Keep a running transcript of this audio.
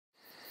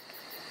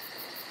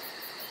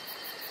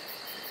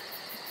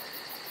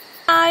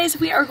guys,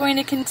 we are going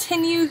to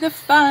continue the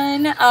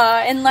fun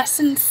in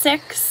lesson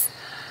 6.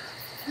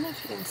 I don't know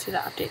if you can see the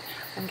update.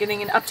 I'm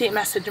getting an update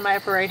message in my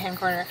upper right hand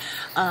corner.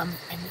 I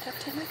need to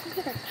update my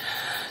computer.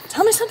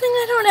 Tell me something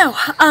I don't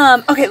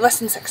know. Okay,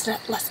 lesson 6,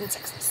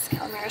 Mrs.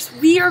 Calamir's.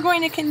 We are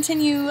going to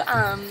continue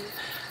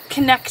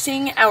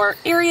connecting our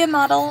area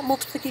model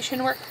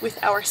multiplication work with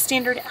our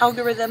standard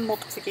algorithm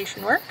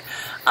multiplication work.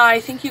 I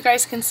think you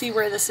guys can see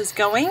where this is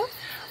going.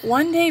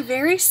 One day,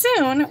 very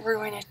soon, we're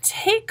going to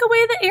take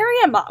away the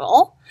area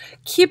model,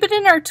 keep it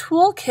in our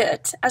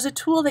toolkit as a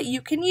tool that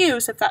you can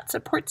use if that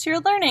supports your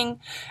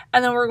learning,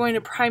 and then we're going to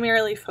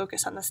primarily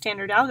focus on the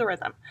standard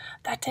algorithm.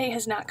 That day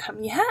has not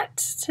come yet.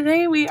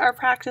 Today we are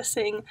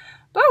practicing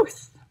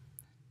both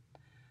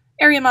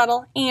area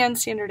model and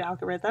standard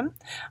algorithm.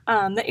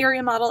 The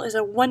area model is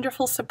a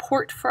wonderful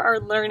support for our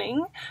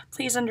learning.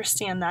 Please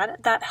understand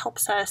that. That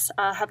helps us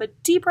have a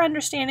deeper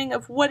understanding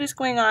of what is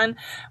going on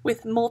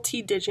with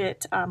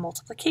multi-digit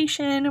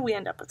multiplication. We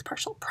end up with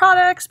partial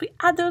products. We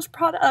add those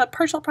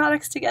partial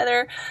products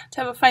together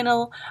to have a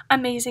final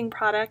amazing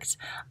product.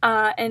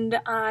 And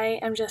I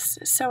am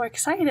just so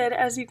excited,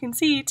 as you can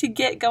see, to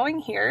get going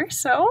here.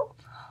 So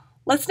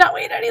let's not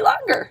wait any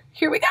longer.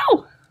 Here we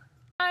go.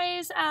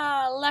 Guys,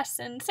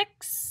 lesson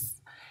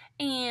 6,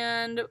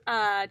 and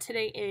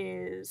today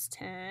is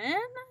 10,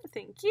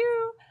 thank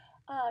you,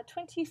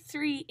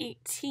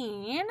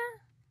 2318.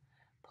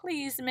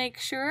 Please make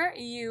sure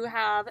you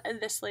have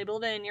this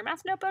labeled in your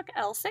math notebook,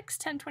 L6,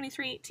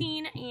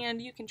 102318,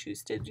 and you can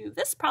choose to do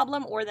this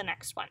problem or the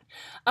next one.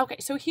 Okay,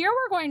 so here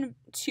we're going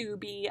to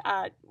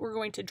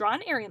draw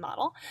an area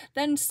model,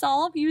 then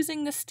solve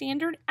using the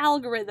standard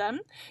algorithm,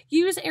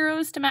 use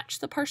arrows to match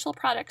the partial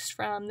products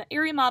from the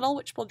area model,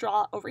 which we'll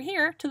draw over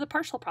here, to the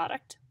partial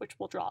product, which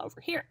we'll draw over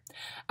here.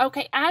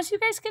 Okay, as you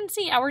guys can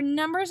see, our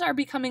numbers are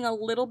becoming a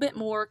little bit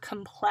more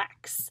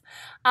complex.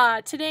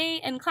 Today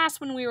in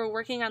class, when we were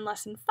working on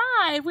lesson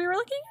 5, we were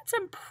looking at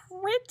some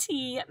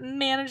pretty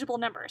manageable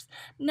numbers.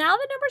 Now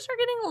the numbers are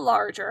getting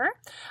larger,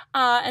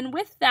 and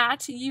with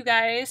that, you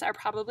guys are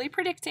probably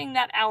predicting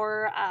that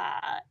our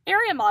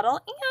area model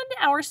and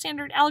our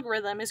standard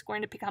algorithm is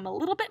going to become a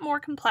little bit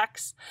more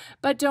complex,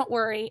 but don't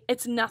worry,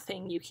 it's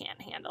nothing you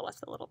can't handle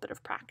with a little bit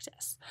of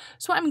practice.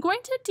 So I'm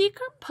going to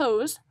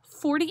decompose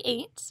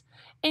 48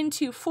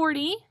 into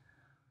 40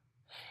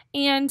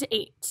 and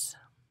 8.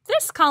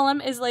 This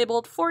column is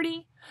labeled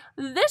 40.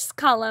 This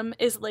column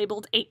is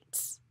labeled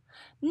 8.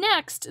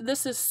 Next,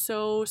 this is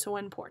so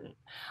important.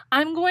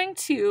 I'm going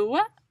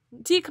to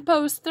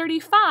decompose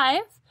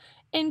 35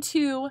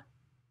 into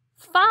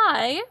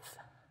 5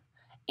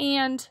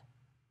 and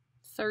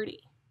 30.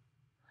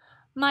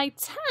 My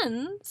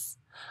tens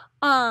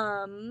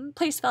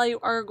place value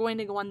are going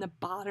to go on the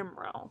bottom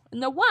row,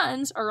 and the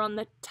ones are on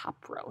the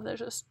top row.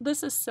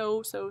 This is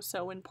so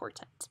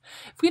important.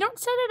 If we don't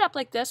set it up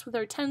like this with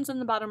our tens in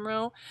the bottom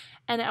row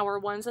and our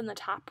ones in the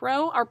top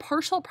row, our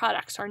partial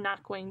products are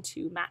not going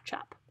to match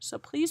up. So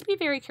please be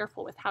very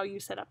careful with how you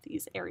set up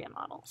these area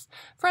models.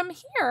 From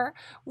here,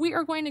 we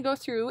are going to go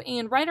through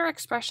and write our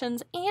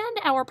expressions and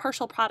our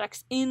partial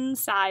products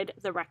inside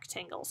the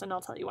rectangles, and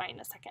I'll tell you why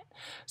in a second.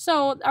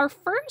 So our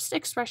first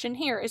expression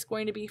here is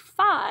going to be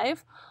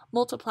 5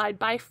 multiplied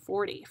by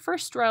 40.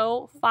 First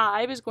row,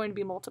 5 is going to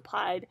be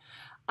multiplied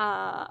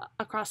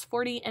across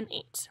 40 and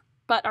 8.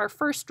 But our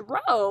first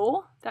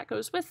row, that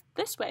goes with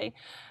this way,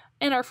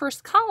 and our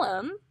first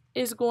column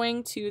is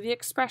going to, the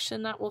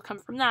expression that will come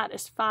from that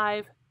is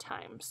 5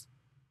 times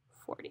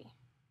 40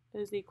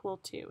 is equal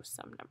to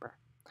some number.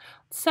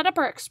 Let's set up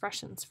our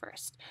expressions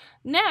first.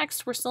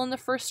 Next, we're still in the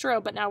first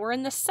row, but now we're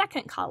in the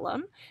second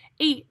column.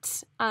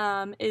 8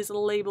 is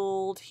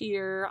labeled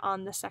here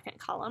on the second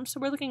column. So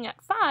we're looking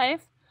at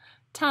 5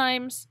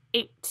 times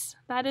 8.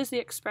 That is the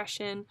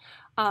expression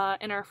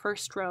in our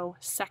first row,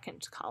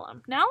 second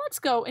column. Now let's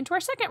go into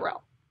our second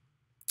row.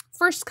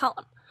 First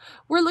column,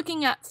 we're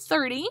looking at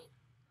 30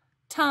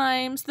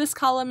 times, this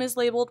column is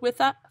labeled with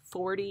a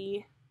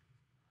 40.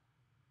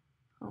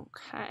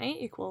 Okay,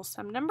 equals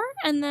some number.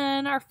 And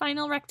then our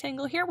final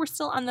rectangle here, we're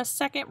still on the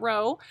second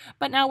row,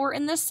 but now we're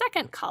in the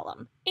second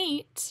column.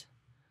 8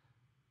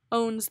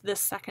 owns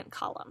this second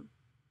column.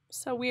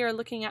 So we are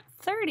looking at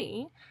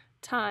 30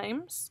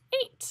 times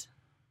 8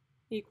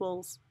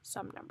 equals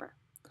some number.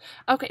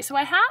 Okay, so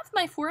I have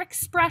my 4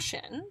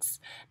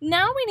 expressions.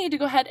 Now we need to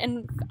go ahead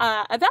and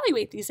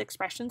evaluate these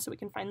expressions so we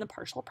can find the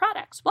partial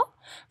products. Well,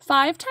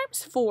 5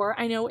 times 4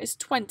 I know is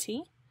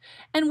 20,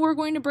 and we're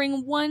going to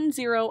bring 1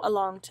 0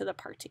 along to the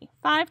party.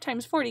 5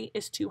 times 40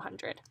 is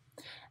 200.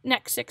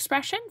 Next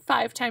expression,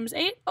 5 times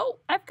 8.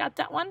 Oh, I've got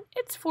that one.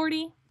 It's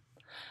 40.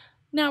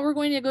 Now we're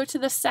going to go to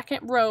the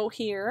second row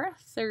here.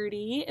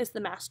 30 is the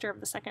master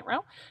of the second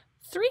row.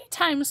 3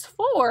 times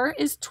 4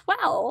 is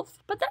 12,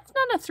 but that's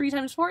not a 3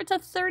 times 4, it's a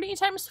 30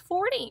 times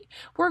 40.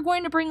 We're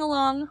going to bring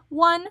along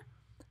 1,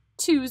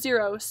 2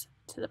 zeros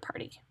to the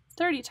party.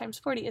 30 times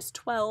 40 is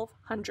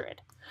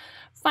 1200.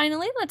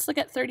 Finally, let's look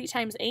at 30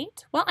 times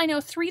 8. Well, I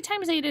know 3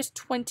 times 8 is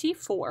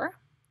 24,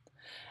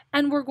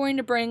 and we're going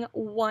to bring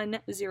 1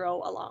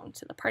 0 along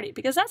to the party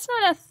because that's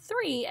not a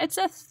 3, it's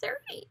a 30.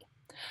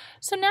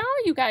 So now,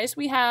 you guys,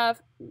 we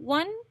have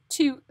 1,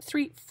 2,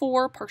 3,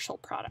 4 partial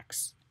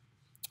products.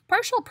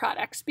 Partial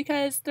products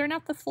because they're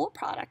not the full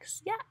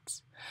products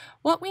yet.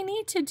 What we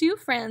need to do,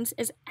 friends,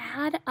 is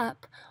add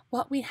up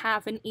what we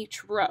have in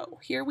each row.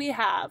 Here we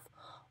have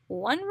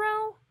 1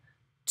 row,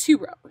 2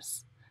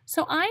 rows.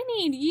 So I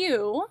need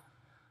you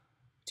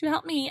to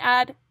help me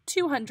add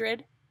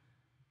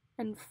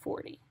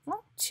 240.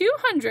 Well,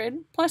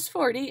 200 plus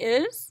 40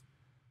 is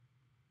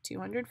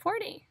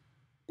 240.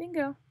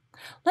 Bingo.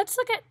 Let's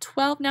look at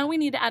 12. Now we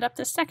need to add up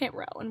the second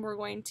row, and we're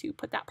going to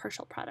put that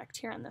partial product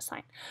here on this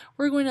line.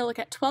 We're going to look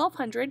at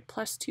 1200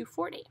 plus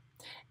 240.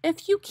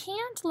 If you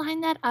can't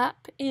line that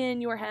up in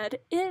your head,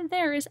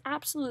 there is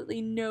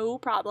absolutely no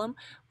problem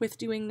with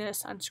doing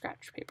this on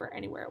scratch paper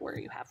anywhere where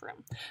you have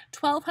room.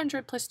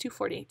 1200 plus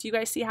 240. Do you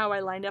guys see how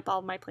I lined up all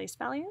of my place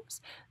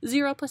values?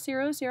 0 plus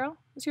 0 is 0.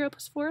 0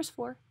 plus 4 is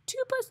 4. 2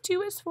 plus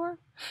 2 is 4.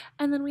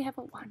 And then we have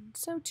a 1.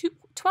 So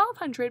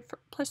 1200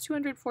 plus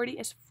 240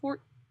 is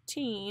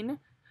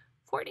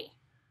 1440.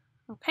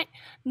 Okay,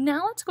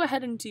 now let's go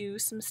ahead and do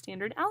some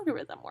standard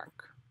algorithm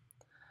work.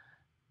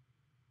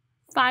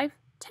 5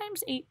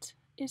 times 8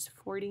 is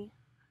 40.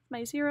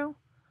 My 0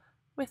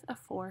 with a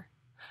 4.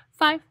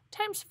 5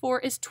 times 4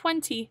 is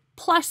 20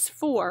 plus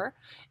 4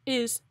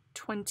 is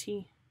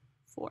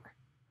 24.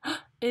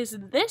 Is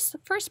this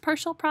first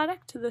partial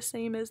product the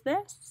same as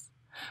this?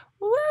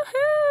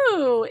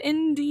 Woohoo!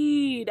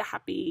 Indeed,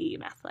 happy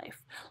math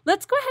life.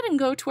 Let's go ahead and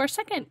go to our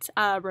second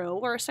row,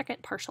 or our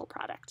second partial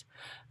product.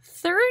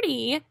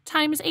 30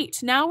 times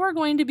 8. Now we're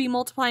going to be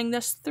multiplying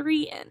this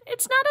 3 in.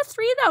 It's not a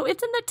 3 though,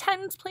 it's in the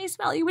tens place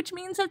value, which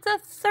means it's a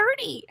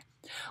 30.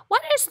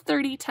 What is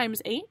 30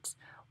 times 8?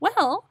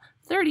 Well,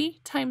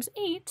 30 times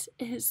 8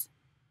 is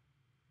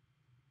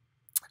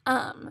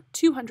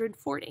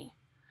 240.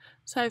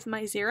 So I have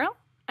my 0,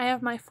 I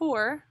have my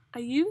 4, I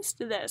used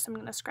this. I'm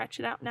going to scratch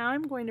it out now.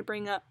 I'm going to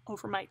bring up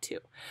over my 2.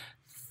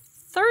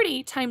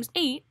 30 times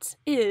 8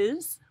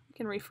 is, we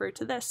can refer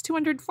to this,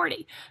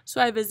 240.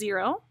 So I have a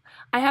 0.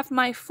 I have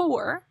my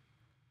 4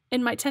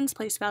 in my tens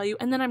place value,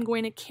 and then I'm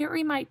going to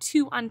carry my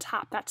 2 on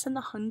top. That's in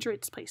the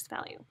hundreds place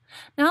value.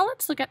 Now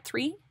let's look at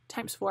 3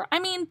 times 4. I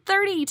mean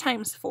 30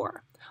 times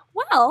 4.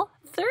 Well,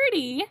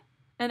 30,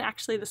 and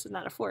actually this is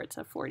not a 4, it's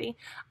a 40.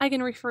 I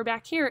can refer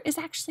back here, is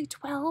actually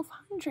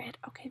 1200.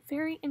 Okay,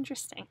 very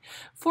interesting.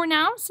 For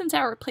now, since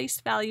our place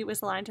value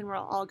is aligned and we're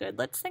all good,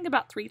 let's think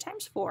about 3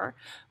 times 4,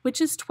 which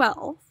is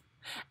 12,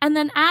 and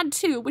then add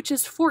 2, which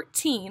is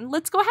 14.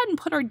 Let's go ahead and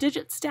put our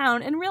digits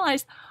down and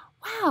realize,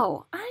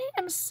 wow, I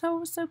am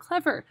so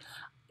clever.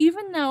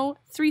 Even though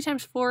 3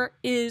 times 4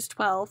 is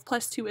 12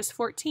 plus 2 is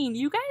 14,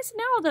 you guys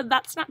know that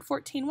that's not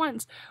 14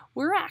 ones.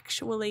 We're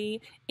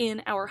actually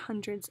in our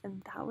hundreds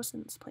and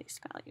thousands place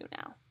value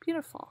now.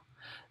 Beautiful.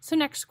 So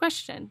next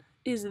question,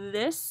 is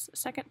this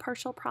second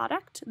partial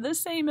product the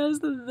same as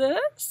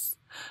this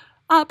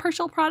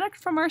partial product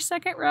from our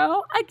second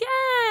row?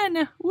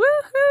 Again,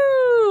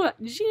 woohoo,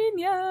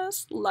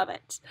 genius, love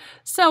it.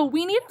 So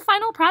we need a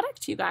final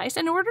product, you guys.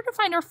 In order to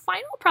find our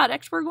final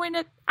product, we're going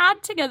to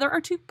add together our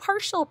 2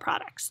 partial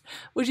products.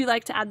 Would you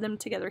like to add them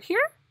together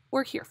here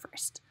or here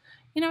first?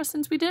 You know,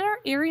 since we did our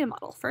area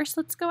model first,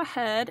 let's go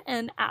ahead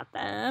and add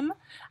them.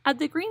 Add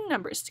the green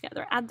numbers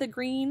together. Add the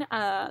green,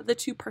 the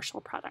 2 partial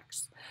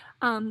products.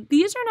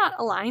 These are not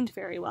aligned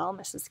very well,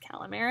 Mrs.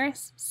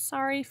 Calamaris.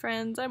 Sorry,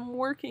 friends, I'm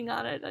working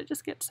on it. I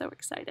just get so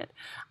excited.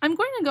 I'm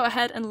going to go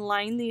ahead and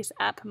line these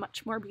up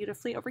much more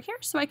beautifully over here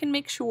so I can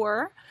make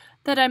sure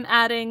that I'm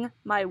adding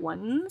my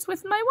 1s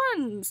with my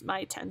 1s,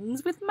 my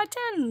 10s with my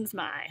 10s,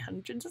 my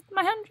 100s with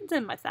my 100s,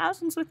 and my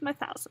 1000s with my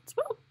 1000s.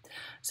 Woo!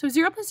 So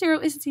 0 plus 0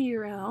 is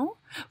 0.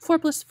 4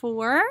 plus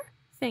 4,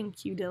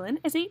 thank you, Dylan,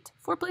 is 8.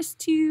 4 plus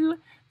 2,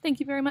 thank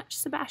you very much,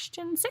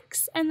 Sebastian,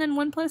 6. And then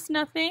 1 plus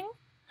nothing,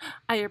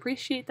 I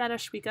appreciate that,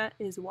 Ashwika,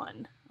 is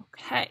 1.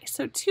 Okay,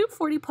 so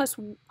 240 plus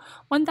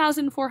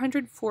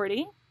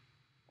 1,440,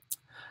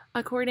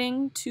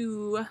 according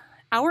to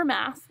our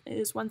math,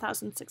 is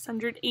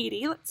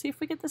 1,680. Let's see if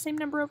we get the same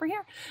number over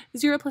here.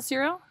 0 plus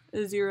 0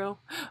 is 0.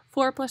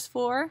 4 plus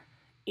 4,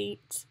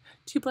 8.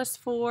 2 plus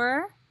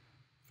 4,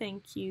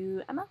 thank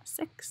you, Emma,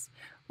 6.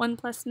 1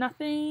 plus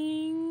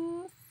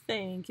nothing,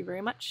 thank you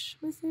very much,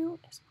 Mizu,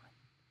 is 1.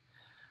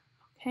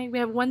 Okay, we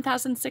have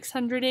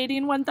 1,680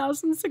 and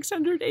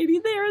 1,680.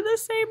 They are the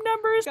same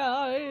numbers,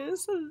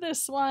 guys.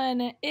 This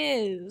one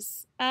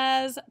is,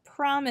 as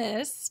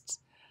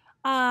promised,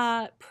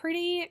 has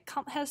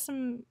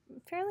some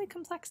fairly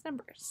complex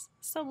numbers.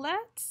 So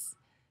let's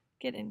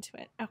get into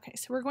it. Okay,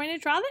 so we're going to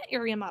draw the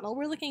area model.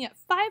 We're looking at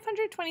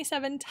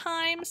 527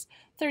 times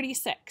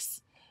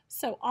 36.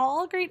 So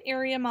all great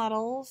area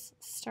models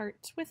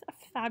start with a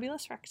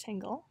fabulous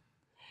rectangle.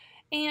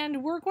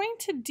 And we're going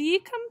to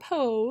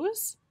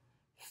decompose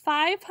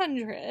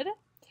 500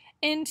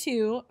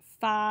 into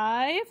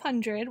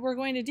 500. We're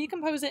going to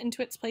decompose it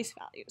into its place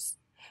values.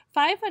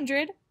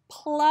 500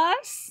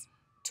 plus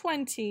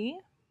 20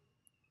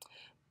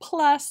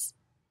 plus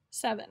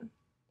 7.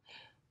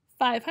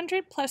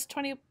 500 plus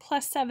 20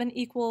 plus 7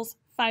 equals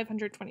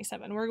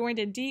 527. We're going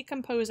to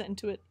decompose it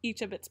into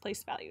each of its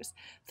place values.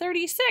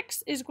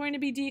 36 is going to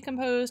be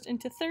decomposed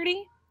into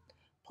 30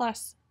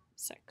 plus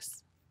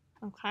 6.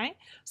 Okay,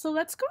 so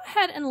let's go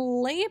ahead and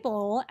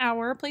label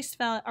our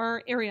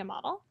our area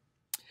model.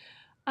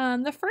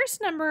 The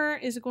first number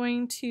is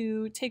going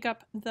to take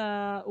up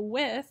the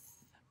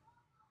width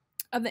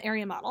of the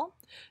area model.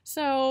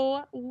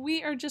 So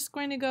we are just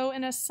going to go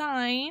and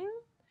assign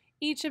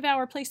each of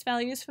our place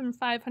values from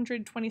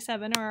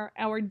 527, or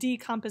our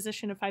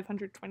decomposition of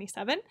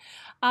 527,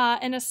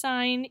 and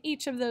assign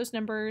each of those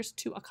numbers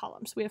to a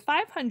column. So we have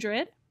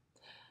 500,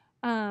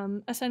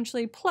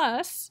 essentially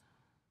plus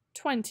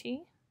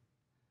 20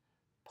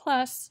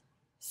 plus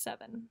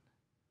 7.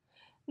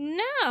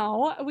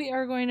 Now we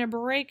are going to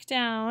break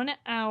down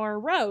our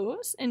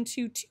rows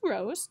into 2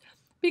 rows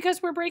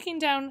because we're breaking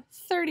down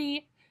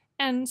 30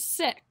 and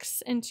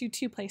 6 into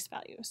 2 place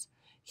values.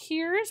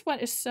 Here's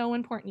what is so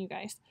important, you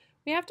guys.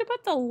 We have to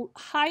put the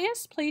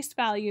highest place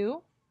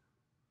value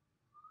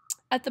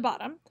at the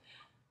bottom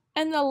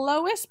and the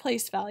lowest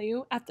place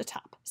value at the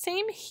top.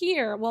 Same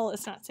here. Well,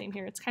 it's not same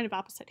here. It's kind of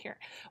opposite here.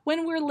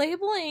 When we're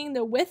labeling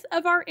the width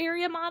of our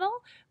area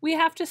model, we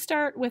have to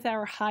start with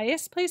our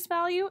highest place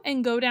value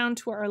and go down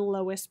to our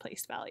lowest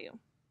place value.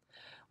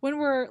 When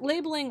we're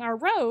labeling our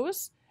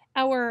rows,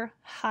 our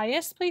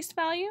highest place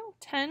value,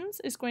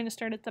 tens, is going to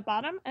start at the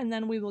bottom, and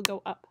then we will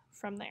go up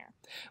from there.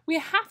 We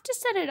have to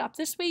set it up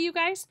this way, you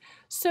guys,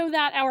 so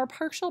that our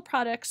partial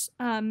products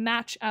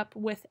match up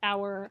with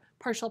our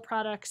partial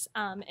products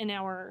in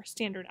our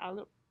standard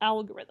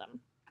algorithm.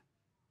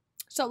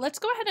 So let's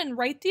go ahead and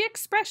write the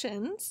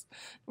expressions.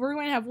 We're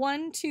going to have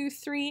 1, 2,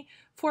 3,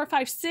 4,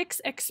 5,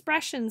 6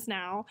 expressions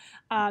now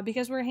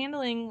because we're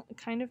handling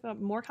kind of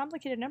more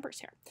complicated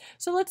numbers here.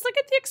 So let's look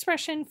at the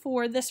expression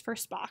for this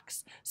first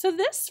box. So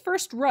this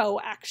first row,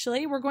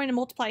 actually, we're going to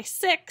multiply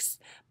 6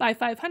 by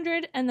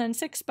 500 and then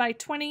 6 by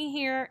 20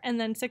 here and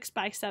then 6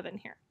 by 7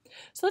 here.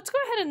 So let's go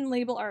ahead and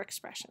label our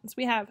expressions.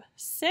 We have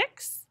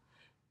 6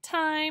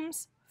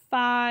 times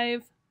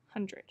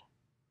 500.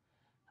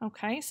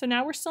 Okay, so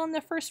now we're still in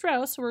the first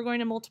row, so we're going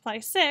to multiply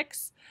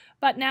 6,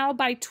 but now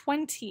by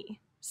 20.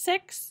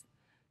 6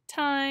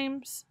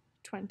 times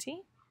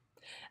 20.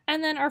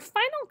 And then our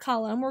final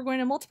column, we're going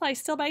to multiply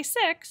still by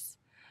 6,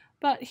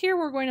 but here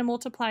we're going to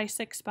multiply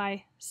 6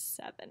 by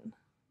 7.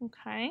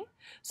 Okay,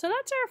 so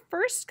that's our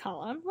first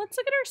column. Let's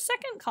look at our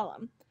second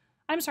column.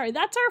 I'm sorry,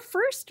 that's our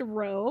first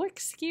row,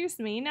 excuse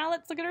me. Now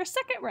let's look at our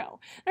second row.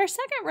 In our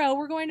second row,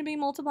 we're going to be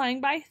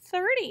multiplying by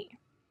 30.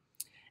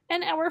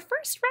 And our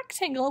first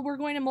rectangle, we're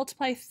going to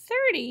multiply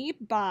 30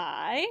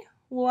 by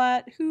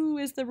what? Who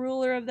is the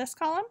ruler of this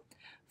column?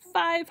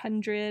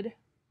 500.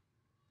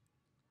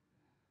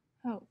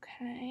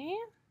 Okay.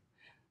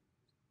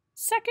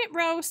 Second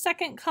row,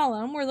 second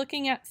column, we're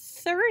looking at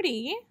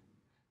 30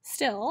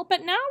 still,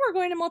 but now we're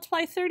going to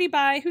multiply 30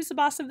 by, who's the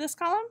boss of this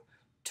column?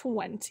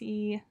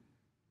 20.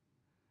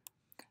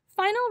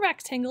 Final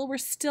rectangle, we're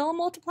still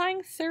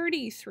multiplying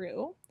 30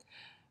 through,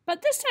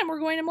 but this time we're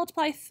going to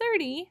multiply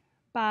 30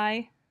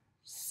 by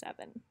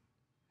 7.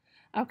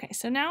 Okay,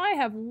 so now I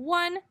have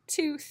 1,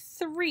 2,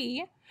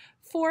 3,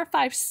 4,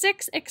 5,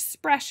 6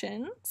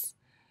 expressions.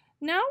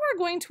 Now we're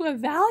going to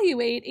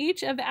evaluate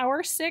each of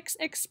our 6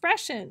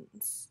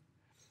 expressions.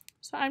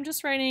 So I'm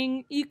just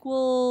writing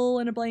equal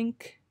and a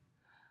blank.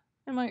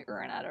 I might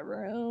run out of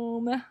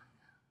room.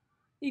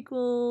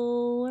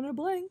 Equal and a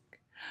blank.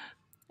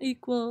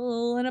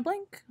 Equal and a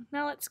blank.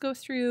 Now let's go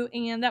through,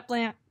 and that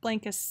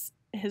blank is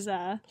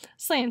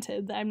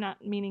slanted. I'm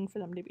not meaning for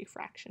them to be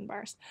fraction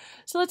bars.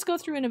 So let's go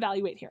through and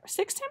evaluate here.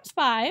 6 times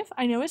 5,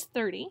 I know is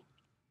 30,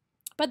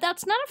 but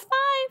that's not a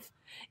 5.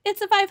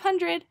 It's a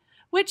 500,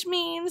 which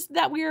means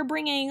that we are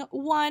bringing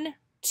 1,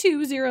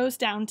 2 zeros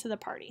down to the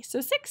party. So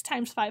 6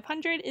 times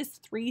 500 is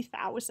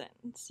 3,000.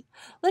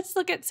 Let's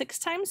look at 6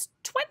 times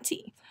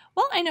 20.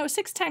 Well, I know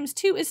 6 times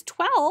 2 is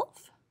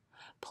 12,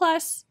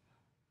 plus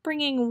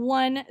bringing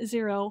 1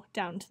 zero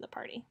down to the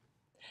party.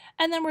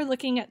 And then we're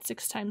looking at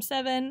 6 times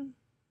 7,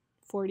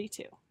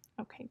 42.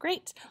 Okay,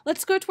 great.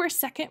 Let's go to our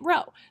second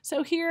row.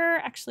 So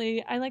here,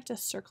 actually, I like to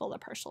circle the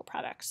partial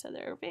products so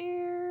they're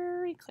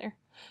very clear.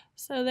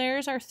 So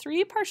there's our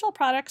 3 partial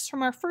products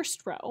from our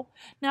first row.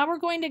 Now we're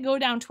going to go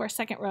down to our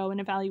second row and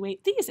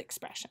evaluate these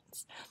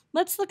expressions.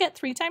 Let's look at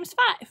 3 times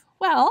 5.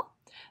 Well,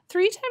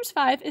 3 times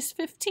 5 is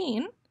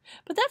 15,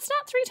 but that's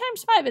not 3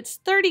 times 5. It's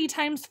 30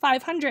 times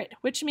 500,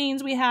 which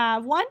means we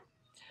have 1,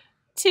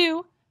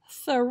 2,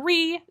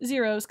 3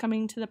 zeros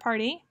coming to the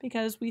party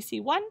because we see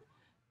 1,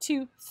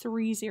 2,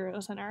 3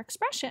 zeros in our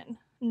expression.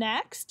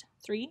 Next,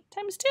 3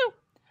 times 2,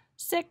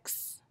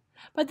 6.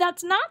 But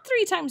that's not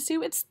 3 times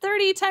 2, it's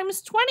 30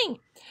 times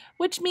 20,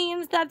 which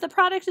means that the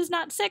product is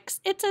not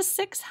 6, it's a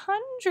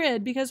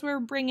 600 because we're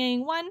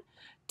bringing 1,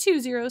 2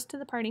 zeros to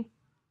the party.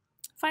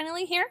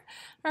 Finally here,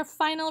 our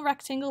final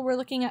rectangle, we're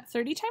looking at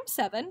 30 times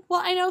 7.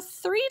 Well, I know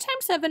 3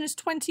 times 7 is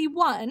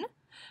 21,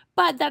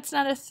 but that's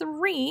not a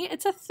 3,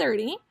 it's a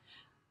 30.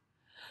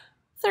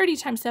 30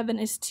 times 7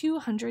 is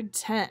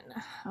 210.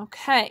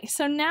 Okay,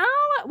 so now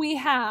we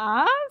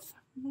have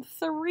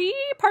 3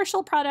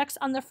 partial products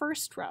on the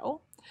first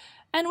row,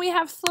 and we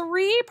have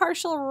 3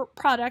 partial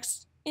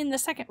products in the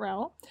second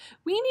row.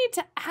 We need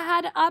to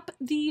add up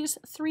these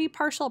 3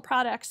 partial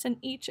products in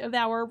each of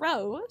our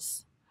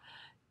rows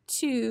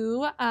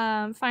to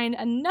find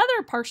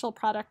another partial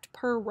product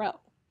per row.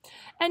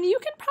 And you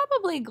can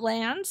probably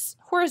glance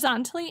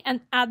horizontally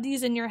and add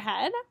these in your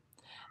head.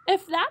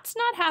 If that's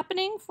not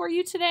happening for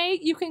you today,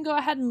 you can go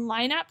ahead and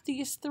line up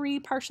these 3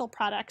 partial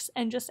products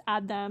and just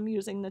add them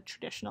using the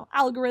traditional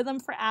algorithm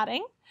for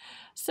adding.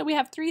 So we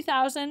have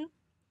 3,000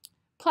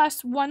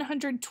 plus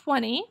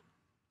 120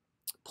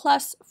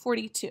 plus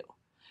 42.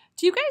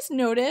 Do you guys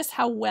notice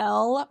how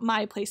well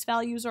my place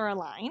values are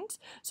aligned?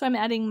 So I'm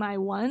adding my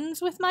 1s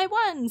with my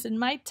 1s, and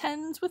my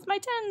 10s with my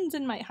 10s,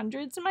 and my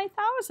 100s and my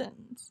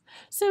 1000s.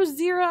 So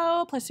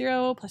 0 plus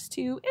 0 plus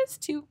 2 is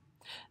 2.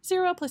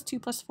 0 plus 2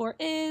 plus 4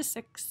 is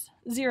 6.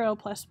 0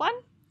 plus 1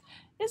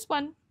 is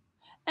 1.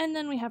 And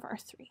then we have our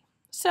 3.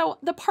 So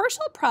the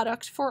partial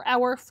product for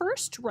our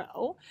first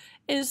row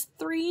is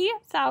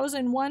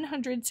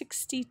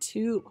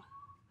 3,162.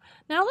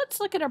 Now let's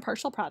look at our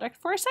partial product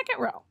for our second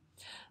row.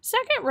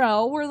 Second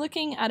row, we're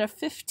looking at a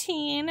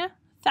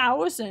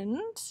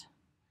 15,000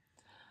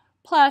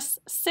 plus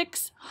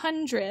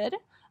 600.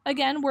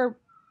 Again, we're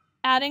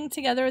adding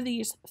together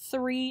these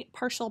 3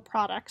 partial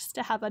products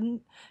to have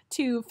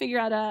to figure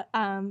out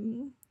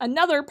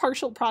another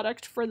partial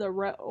product for the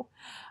row.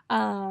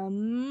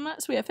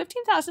 So we have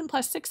 15,000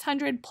 plus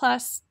 600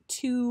 plus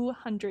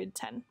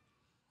 210.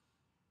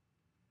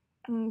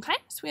 Okay,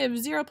 so we have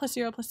 0 plus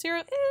 0 plus 0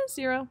 is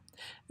 0.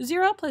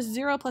 0 plus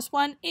 0 plus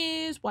 1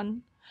 is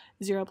 1.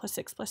 0 plus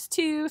 6 plus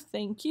 2,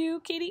 thank you,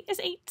 Katie, is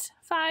 8.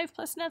 5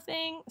 plus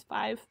nothing is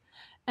 5.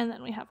 And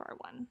then we have our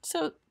 1.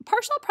 So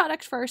partial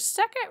product for our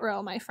second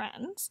row, my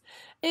friends,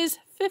 is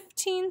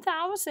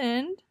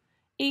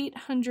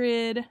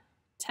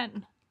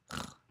 15,810.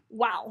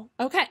 Wow.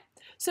 Okay.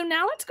 So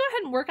now let's go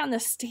ahead and work on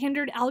the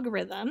standard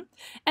algorithm.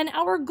 And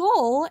our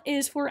goal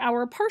is for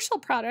our partial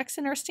products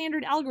in our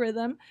standard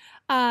algorithm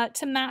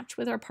to match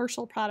with our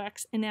partial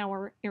products in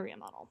our area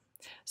model.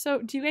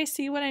 So do you guys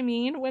see what I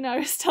mean when I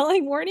was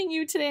warning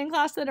you today in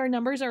class that our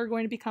numbers are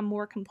going to become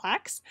more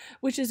complex,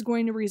 which is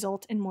going to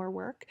result in more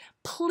work?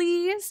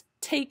 Please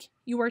take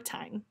your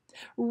time.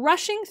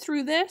 Rushing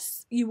through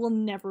this, you will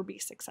never be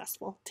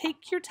successful.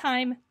 Take your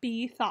time,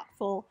 be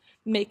thoughtful,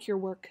 make your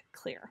work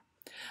clear.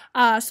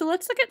 So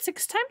let's look at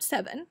 6 times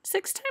 7.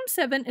 6 times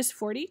 7 is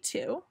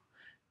 42. I'm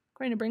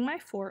going to bring my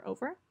 4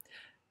 over.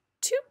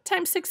 2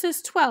 times 6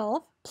 is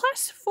 12,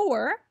 plus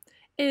 4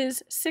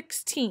 is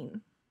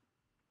 16.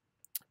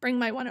 Bring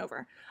my 1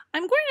 over.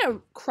 I'm going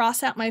to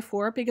cross out my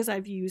 4 because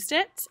I've used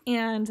it,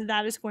 and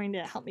that is going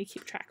to help me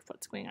keep track of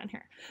what's going on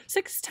here.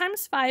 6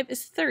 times 5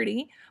 is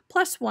 30,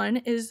 plus 1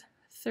 is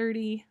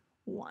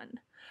 31.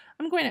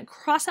 I'm going to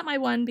cross out my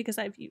 1 because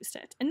I've used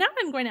it. And now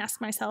I'm going to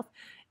ask myself,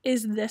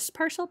 is this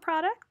partial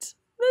product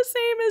the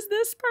same as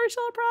this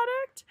partial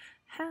product?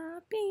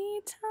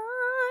 Happy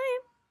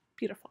time.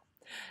 Beautiful.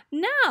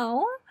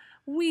 Now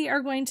we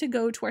are going to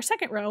go to our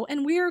second row,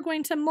 and we are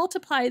going to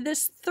multiply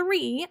this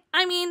 30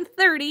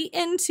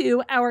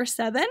 into our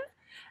 7,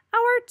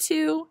 our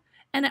 2,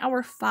 and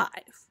our 5.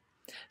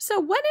 So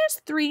what is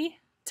 3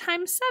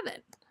 times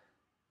 7?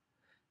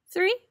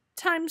 3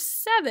 times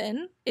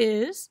 7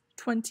 is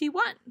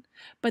 21.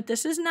 But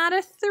this is not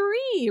a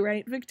 3,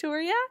 right,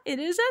 Victoria? It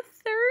is a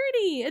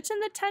 30. It's in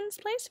the tens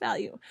place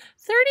value.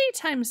 30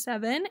 times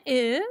 7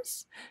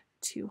 is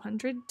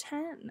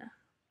 210.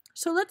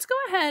 So let's go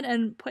ahead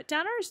and put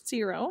down our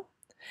 0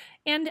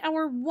 and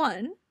our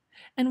 1,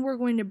 and we're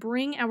going to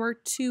bring our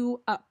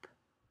 2 up.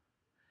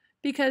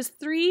 Because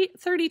 30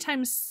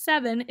 times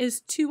 7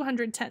 is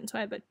 210. So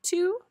I have a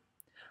 2,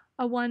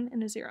 a 1,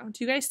 and a 0.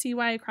 Do you guys see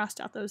why I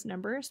crossed out those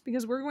numbers?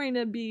 Because we're going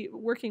to be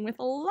working with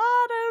a lot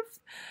of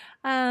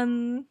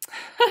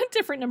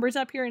different numbers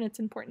up here, and it's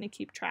important to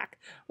keep track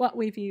what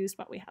we've used,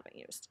 what we haven't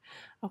used.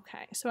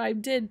 Okay, so I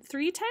did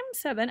 30 times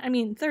 7.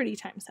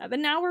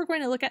 Now we're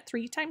going to look at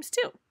 3 times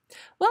 2.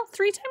 Well,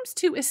 3 times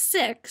 2 is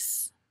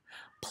 6,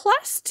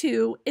 plus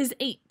 2 is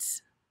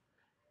 8.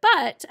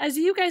 But, as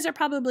you guys are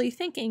probably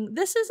thinking,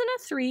 this isn't a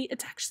 3,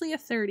 it's actually a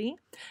 30.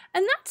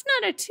 And that's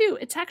not a 2,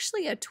 it's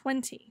actually a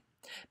 20.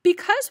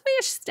 Because we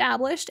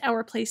established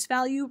our place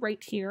value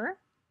right here,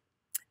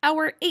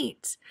 our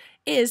 8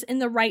 is in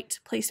the right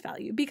place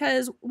value.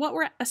 Because what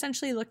we're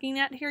essentially looking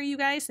at here, you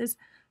guys, is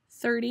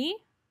 30,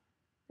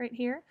 right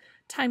here,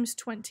 times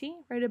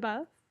 20, right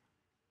above,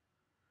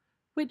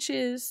 which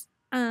is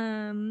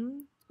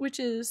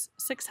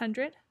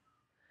 600.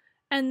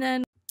 And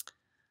then,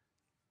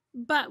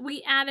 but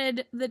we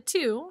added the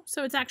 2,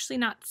 so it's actually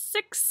not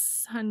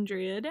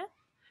 600,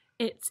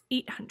 it's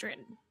 800.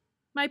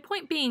 My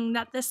point being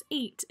that this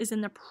 8 is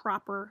in the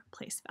proper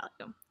place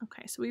value.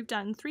 Okay, so we've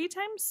done 3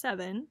 times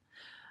 7,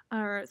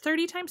 or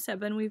 30 times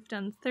 7, we've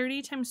done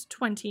 30 times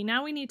 20.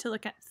 Now we need to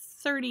look at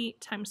 30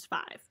 times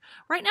 5.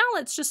 Right now,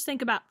 let's just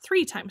think about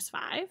 3 times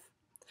 5,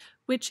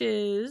 which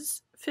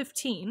is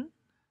 15.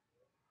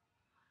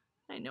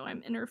 I know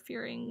I'm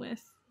interfering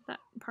with that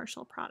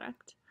partial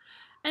product.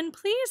 And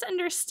please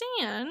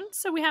understand,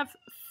 so we have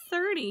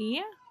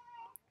 30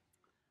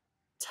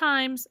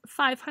 times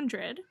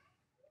 500,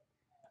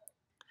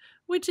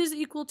 which is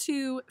equal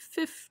to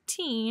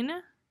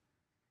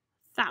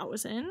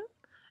 15,000.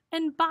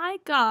 And by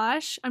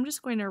gosh, I'm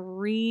just going to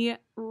rewrite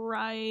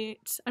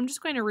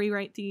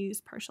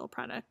these partial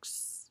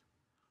products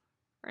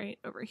right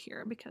over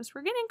here because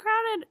we're getting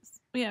crowded.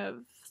 We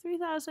have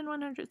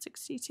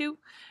 3,162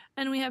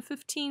 and we have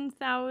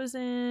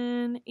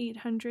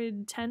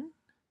 15,810.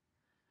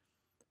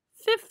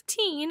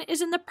 15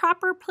 is in the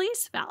proper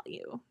place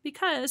value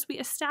because we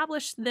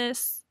established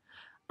this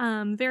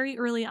very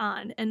early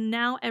on, and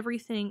now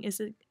everything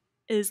is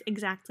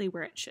exactly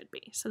where it should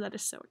be. So that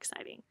is so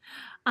exciting.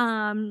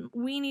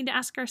 We need to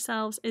ask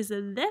ourselves, is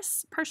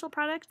this partial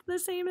product the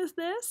same as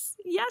this?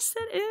 Yes,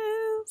 it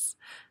is.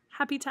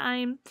 Happy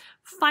time.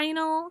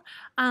 Final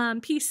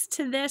piece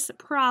to this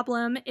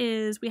problem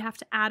is we have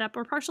to add up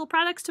our partial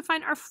products to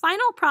find our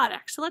final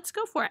product. So let's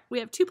go for it. We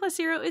have 2 plus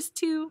 0 is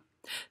 2.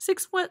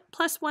 6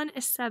 plus 1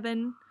 is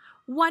 7.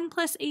 1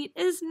 plus 8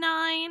 is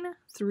 9.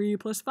 3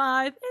 plus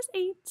 5 is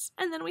 8.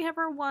 And then we have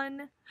our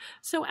 1.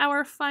 So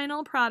our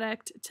final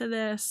product to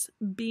this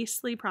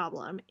beastly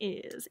problem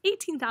is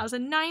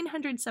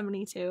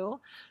 18,972.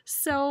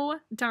 So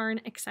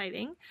darn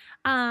exciting.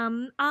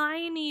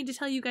 I need to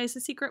tell you guys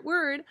the secret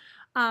word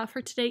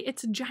for today.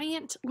 It's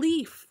giant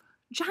leaf.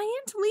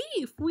 Giant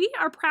leaf. We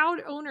are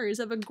proud owners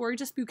of a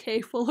gorgeous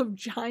bouquet full of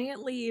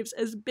giant leaves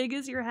as big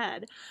as your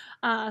head.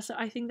 So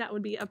I think that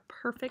would be a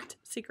perfect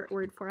secret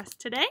word for us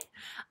today.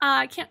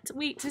 I can't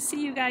wait to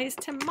see you guys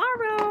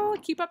tomorrow.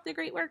 Keep up the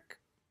great work.